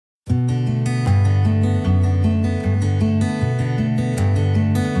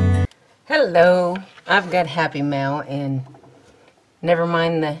Hello, I've got Happy Mail, and never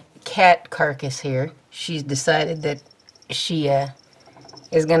mind the cat carcass here. She's decided that she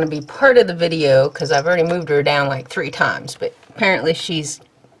is going to be part of the video because I've already moved her down like 3 times, but apparently she's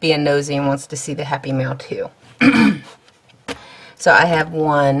being nosy and wants to see the Happy Mail too. So I have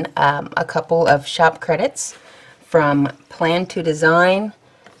won a couple of shop credits from Plan to Design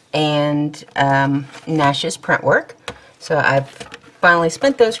and Nash's Printwork. So I've finally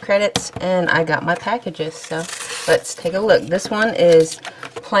spent those credits and I got my packages. So let's take a look. This one is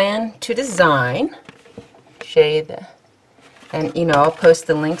Plan to Design. Show you the, and you know, I'll post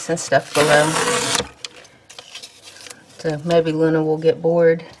the links and stuff below. So maybe Luna will get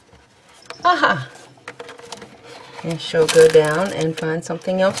bored. Aha! And she'll go down and find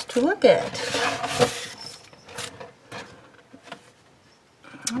something else to look at.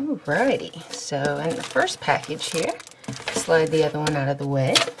 Alrighty, so in the first package here, slide the other one out of the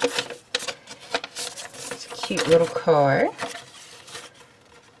way. It's a cute little card.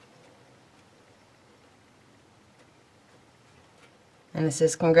 And it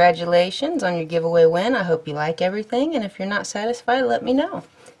says, congratulations on your giveaway win. I hope you like everything, and if you're not satisfied, let me know.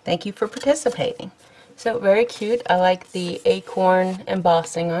 Thank you for participating. So very cute. I like the acorn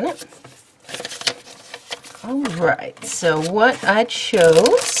embossing on it. Alright, so what I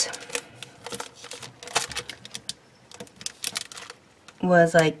chose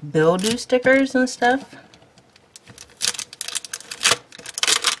was like build-do stickers and stuff.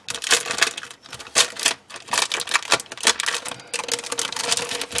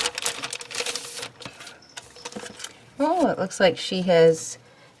 Oh, it looks like she has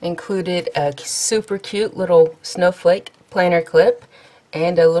included a super cute little snowflake planner clip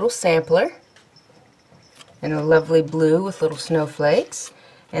and a little sampler and a lovely blue with little snowflakes,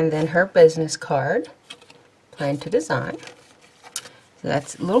 and then her business card, Plan to Design. So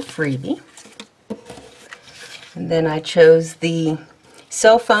that's a little freebie. And then I chose the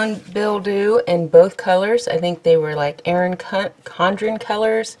cell phone build-do in both colors. I think they were like Erin Condren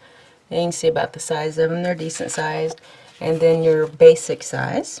colors. And you can see about the size of them. They're decent sized. And then your basic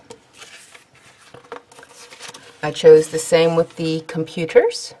size. I chose the same with the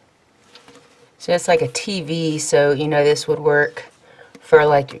computers. So it's like a TV, so you know this would work for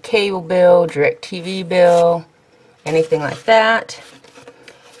like your cable bill, direct TV bill, anything like that.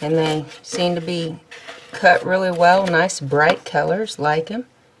 And they seem to be cut really well, nice bright colors, like them.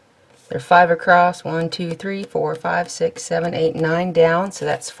 They're 5 across, 1, 2, 3, 4, 5, 6, 7, 8, 9 down, so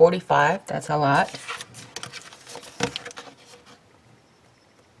that's 45, that's a lot.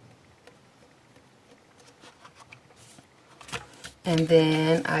 And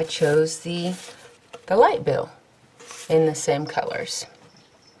then I chose the light bill in the same colors.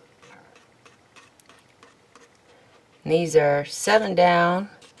 And these are 7 down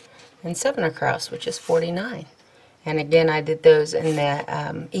and 7 across, which is 49. And again, I did those in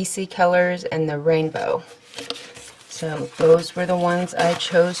the EC colors and the rainbow. So those were the ones I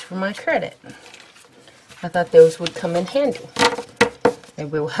chose for my credit. I thought those would come in handy. They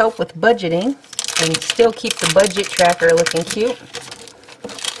will help with budgeting and still keep the budget tracker looking cute.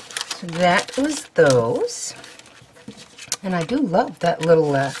 So that was those. And I do love that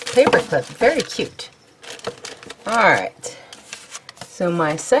little paper clip. Very cute. Alright. So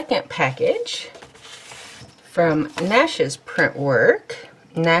my second package from Nash's Printwork.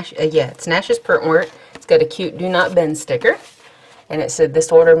 It's Nash's Printwork. It's got a cute Do Not Bend sticker. And it said,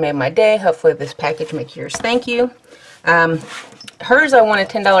 this order made my day. Hopefully this package makes yours. Thank you. Hers I won a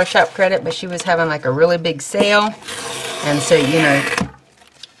 $10 shop credit, but she was having like a really big sale. And so, you know,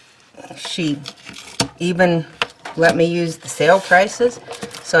 she even let me use the sale prices.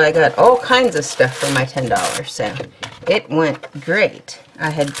 So I got all kinds of stuff for my $10. So it went great. I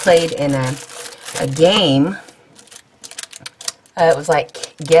had played in a game. It was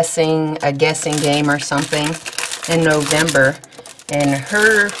like a guessing game or something in November. And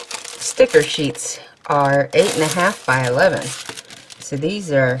her sticker sheets are 8.5 by 11. So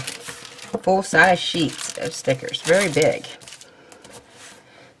these are full-size sheets of stickers, very big.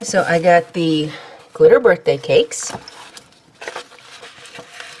 So I got the glitter birthday cakes.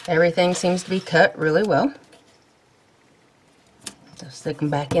 Everything seems to be cut really well. So stick them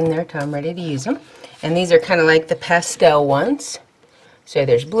back in there till I'm ready to use them. And these are kind of like the pastel ones. So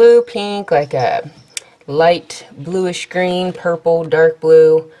there's blue, pink, like a light bluish green, purple, dark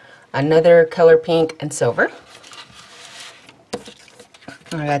blue, another color pink, and silver.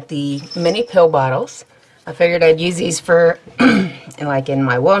 I got the mini pill bottles. I figured I'd use these for like in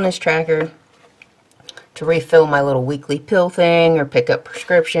my wellness tracker to refill my little weekly pill thing or pick up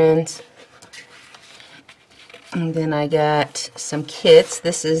prescriptions. And then I got some kits.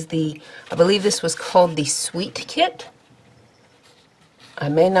 This is I believe this was called the Sweet Kit. I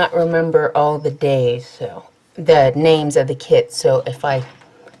may not remember all the days, so the names of the kits, so if I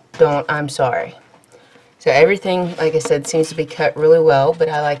don't, I'm sorry. So everything, like I said, seems to be cut really well, but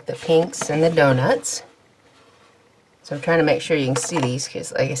I like the pinks and the donuts. So I'm trying to make sure you can see these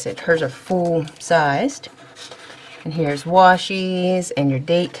because, like I said, hers are full-sized. And here's washies and your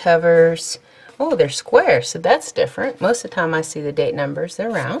date covers. Oh, they're square, so that's different. Most of the time I see the date numbers, they're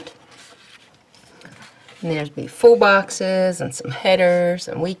round. And there's be full boxes and some headers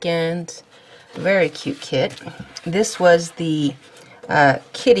and weekends. Very cute kit. This was the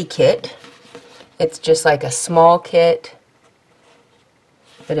kitty kit. It's just like a small kit,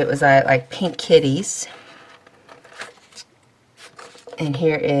 but it was like pink kitties. And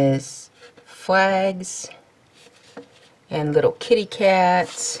here is flags and little kitty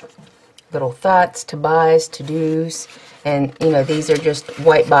cats, little thoughts, to buys, to do's, and you know, these are just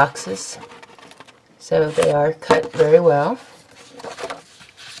white boxes, so they are cut very well.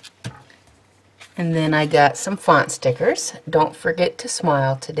 And then I got some font stickers. Don't forget to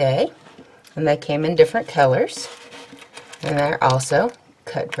smile today. And they came in different colors, and they're also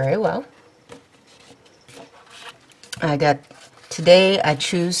cut very well. I got Today I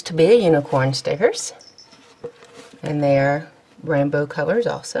Choose to Be a Unicorn stickers, and they are rainbow colors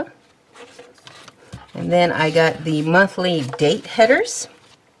also. And then I got the monthly date headers.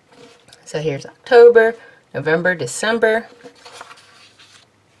 So here's October, November, December,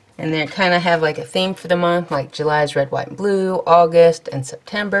 and they kind of have like a theme for the month, like July's red, white, and blue, August, and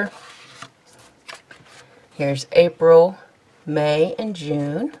September. Here's April, May, and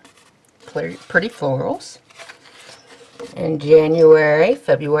June, pretty florals. And January,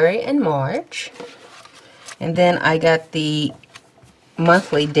 February, and March. And then I got the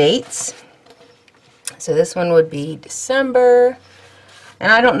monthly dates. So this one would be December.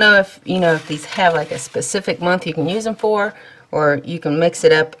 And I don't know if, you know, if these have like a specific month you can use them for, or you can mix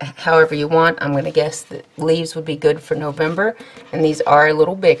it up however you want. I'm going to guess that leaves would be good for November, and these are a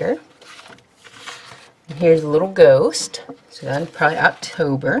little bigger. And here's a little ghost, so that's probably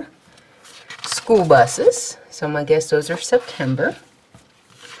October. School buses, so I'm going to guess those are September.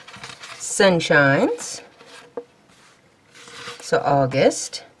 Sunshines, so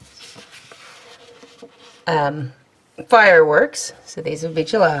August. Fireworks, so these would be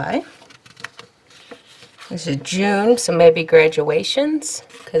July. This is June, so maybe graduations,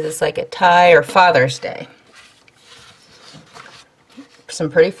 because it's like a tie or Father's Day. Some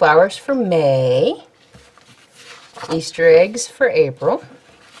pretty flowers for May. Easter eggs for April.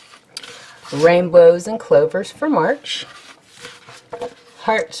 Rainbows and clovers for March.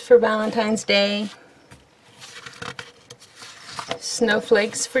 Hearts for Valentine's Day.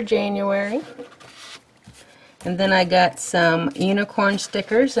 Snowflakes for January. And then I got some unicorn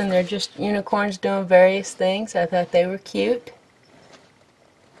stickers, and they're just unicorns doing various things. I thought they were cute,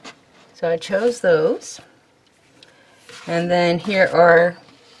 so I chose those. And then here are,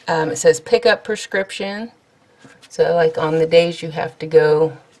 it says pick up prescription. So like on the days you have to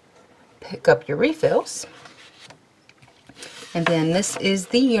go pick up your refills. And then this is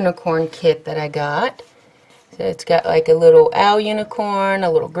the unicorn kit that I got. So it's got like a little owl unicorn,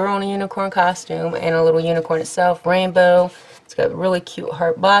 a little girl in a unicorn costume, and a little unicorn itself, rainbow. It's got really cute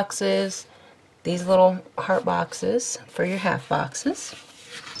heart boxes. These little heart boxes for your half boxes.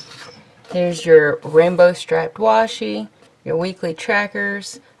 Here's your rainbow striped washi, your weekly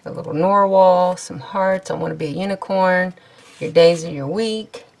trackers, a little narwhal, some hearts, I want to be a unicorn, your days of your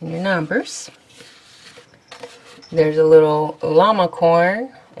week, and your numbers. There's a little llama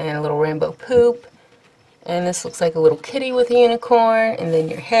corn and a little rainbow poop. And this looks like a little kitty with a unicorn, and then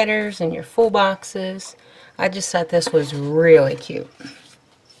your headers and your full boxes. I just thought this was really cute.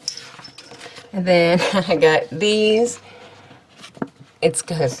 And then I got these. It's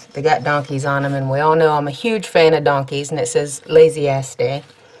because they got donkeys on them, and we all know I'm a huge fan of donkeys, and it says Lazy Ass Day.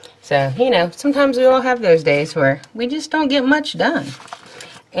 So, you know, sometimes we all have those days where we just don't get much done.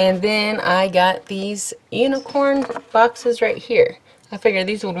 And then I got these unicorn boxes right here. I figured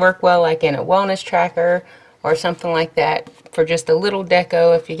these would work well like in a wellness tracker or something like that for just a little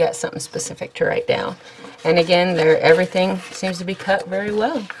deco if you got something specific to write down. And again, everything seems to be cut very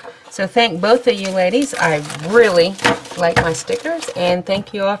well. So thank both of you ladies. I really like my stickers, and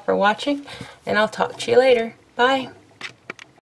thank you all for watching, and I'll talk to you later. Bye.